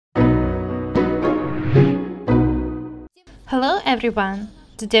Hello everyone!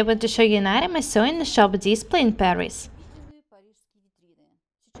 Today I want to show you an item I saw in the shop display in Paris.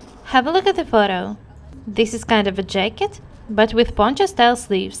 Have a look at the photo. This is kind of a jacket, but with poncho-style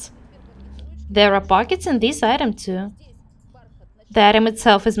sleeves. There are pockets in this item too. The item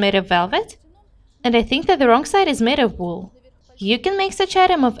itself is made of velvet, and I think that the wrong side is made of wool. You can make such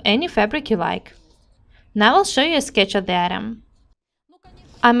item of any fabric you like. Now I'll show you a sketch of the item.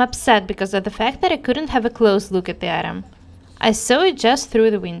 I'm upset because of the fact that I couldn't have a close look at the item. I saw it just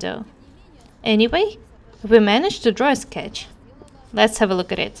through the window. Anyway, we managed to draw a sketch. Let's have a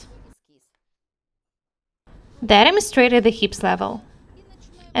look at it. The item is straight at the hips level,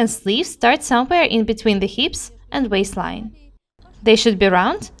 and sleeves start somewhere in between the hips and waistline. They should be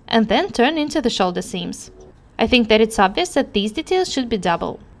round and then turn into the shoulder seams. I think that it's obvious that these details should be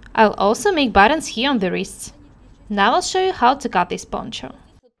double. I'll also make buttons here on the wrists. Now I'll show you how to cut this poncho.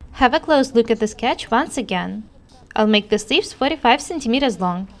 Have a close look at the sketch once again. I'll make the sleeves 45 cm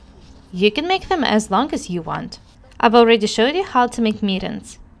long. You can make them as long as you want. I've already showed you how to make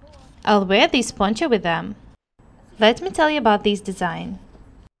mittens. I'll wear this poncho with them. Let me tell you about this design.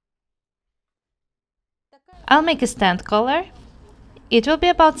 I'll make a stand collar. It will be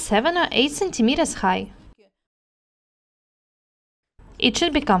about 7 or 8 cm high. It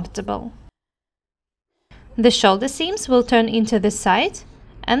should be comfortable. The shoulder seams will turn into the side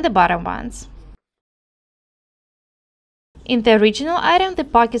and the bottom ones. In the original item, the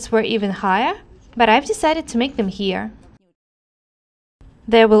pockets were even higher, but I've decided to make them here.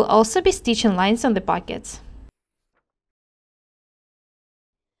 There will also be stitching lines on the pockets.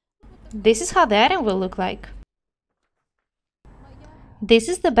 This is how the item will look like. This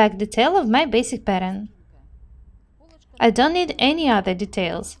is the back detail of my basic pattern. I don't need any other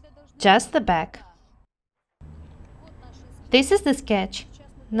details, just the back. This is the sketch.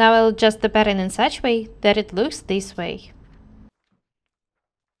 Now I'll adjust the pattern in such way that it looks this way.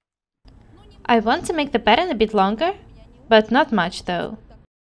 I want to make the pattern a bit longer, but not much though.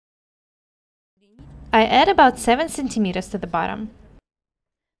 I add about 7 cm to the bottom.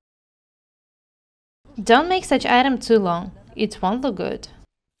 Don't make such item too long, it won't look good.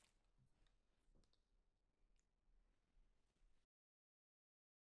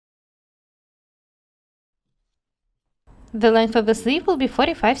 The length of the sleeve will be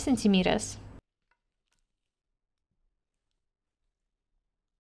 45 cm.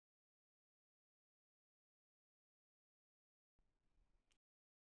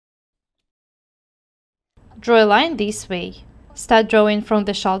 Draw a line this way. Start drawing from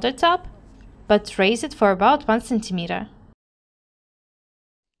the shoulder top, but raise it for about 1 cm.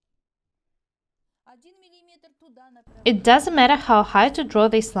 It doesn't matter how high to draw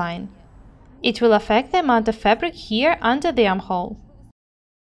this line. It will affect the amount of fabric here under the armhole.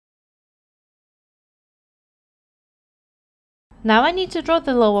 Now I need to draw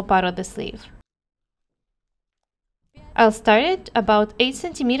the lower part of the sleeve. I'll start it about 8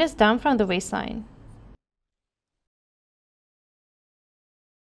 cm down from the waistline.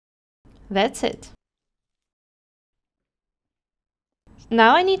 That's it.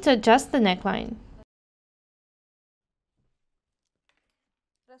 Now I need to adjust the neckline.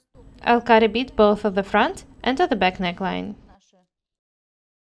 I'll cut a bit both of the front and of the back neckline.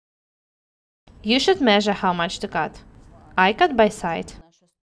 You should measure how much to cut. I cut by side.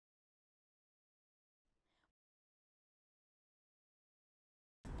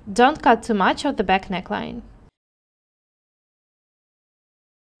 Don't cut too much of the back neckline.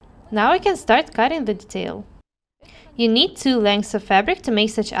 Now I can start cutting the detail. You need 2 lengths of fabric to make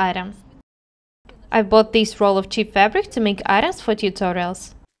such item. I bought this roll of cheap fabric to make items for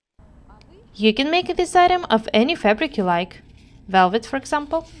tutorials. You can make this item of any fabric you like. Velvet, for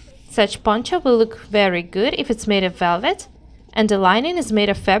example. Such poncho will look very good if it's made of velvet, and the lining is made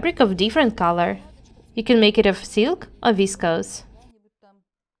of fabric of different color. You can make it of silk or viscose.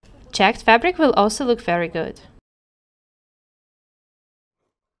 Checked fabric will also look very good.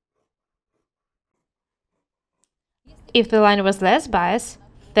 If the line was less biased,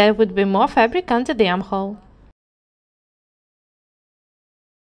 there would be more fabric under the armhole.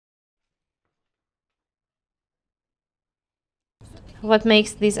 What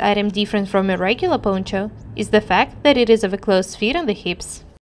makes this item different from a regular poncho is the fact that it is of a closed fit on the hips.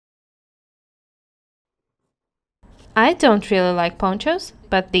 I don't really like ponchos,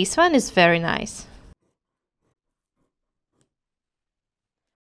 but this one is very nice.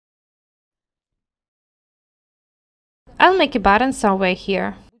 I'll make a button somewhere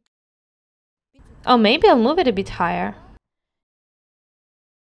here. Or maybe I'll move it a bit higher.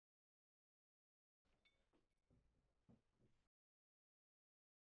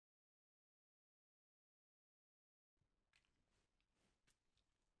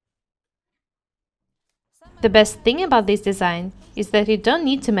 The best thing about this design is that you don't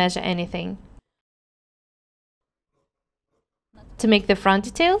need to measure anything. To make the front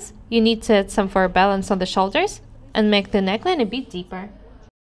details, you need to add some for balance on the shoulders and make the neckline a bit deeper.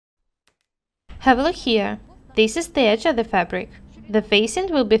 Have a look here. This is the edge of the fabric. The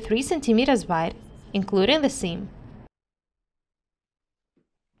facing will be 3 cm wide, including the seam.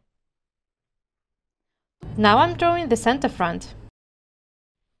 Now I'm drawing the center front.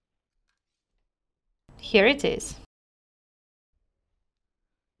 Here it is.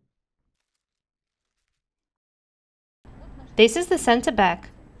 This is the center back,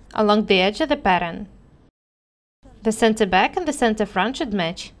 along the edge of the pattern. The center back and the center front should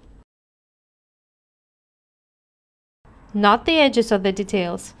match. Not the edges of the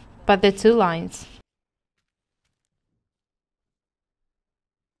details, but the 2 lines.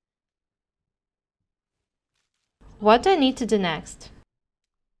 What do I need to do next?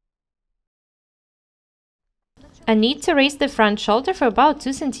 I need to raise the front shoulder for about 2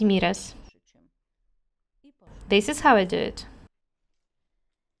 cm. This is how I do it.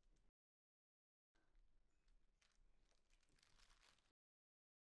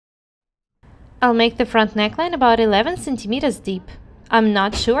 I'll make the front neckline about 11 cm deep. I'm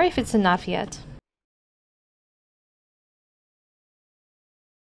not sure if it's enough yet.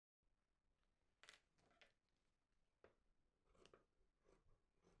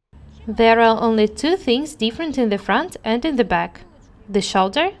 There are only 2 things different in the front and in the back: the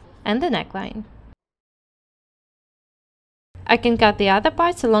shoulder and the neckline. I can cut the other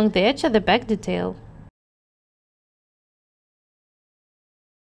parts along the edge of the back detail.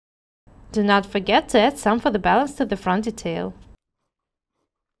 Do not forget to add some for the balance to the front detail.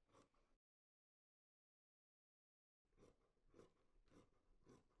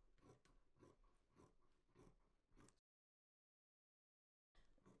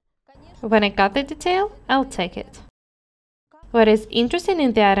 When I cut the detail, I'll take it. What is interesting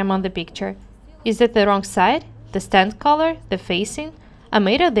in the item on the picture is that the wrong side, the stand collar, the facing, are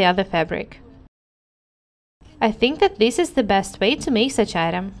made of the other fabric. I think that this is the best way to make such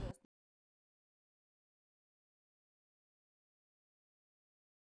item.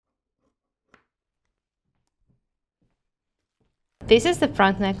 This is the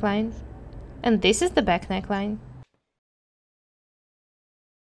front neckline, and this is the back neckline.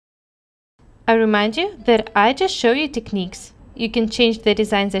 I remind you that I just show you techniques. You can change the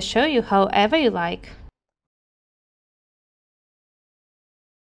designs I show you however you like.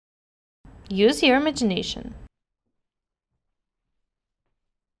 Use your imagination.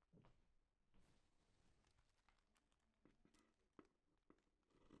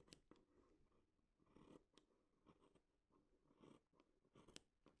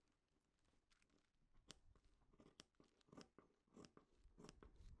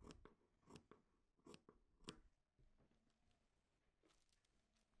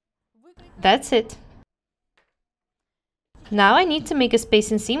 That's it. Now I need to make a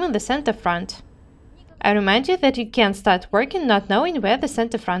spacing seam on the center front. I remind you that you can't start working not knowing where the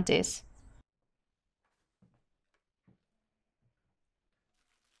center front is.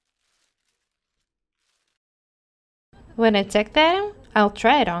 When I take the item, I'll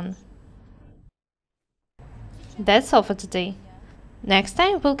try it on. That's all for today. Next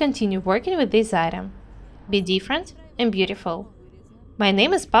time we'll continue working with this item. Be different and beautiful. My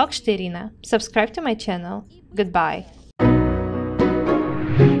name is poncho-style. Subscribe to my channel. Goodbye.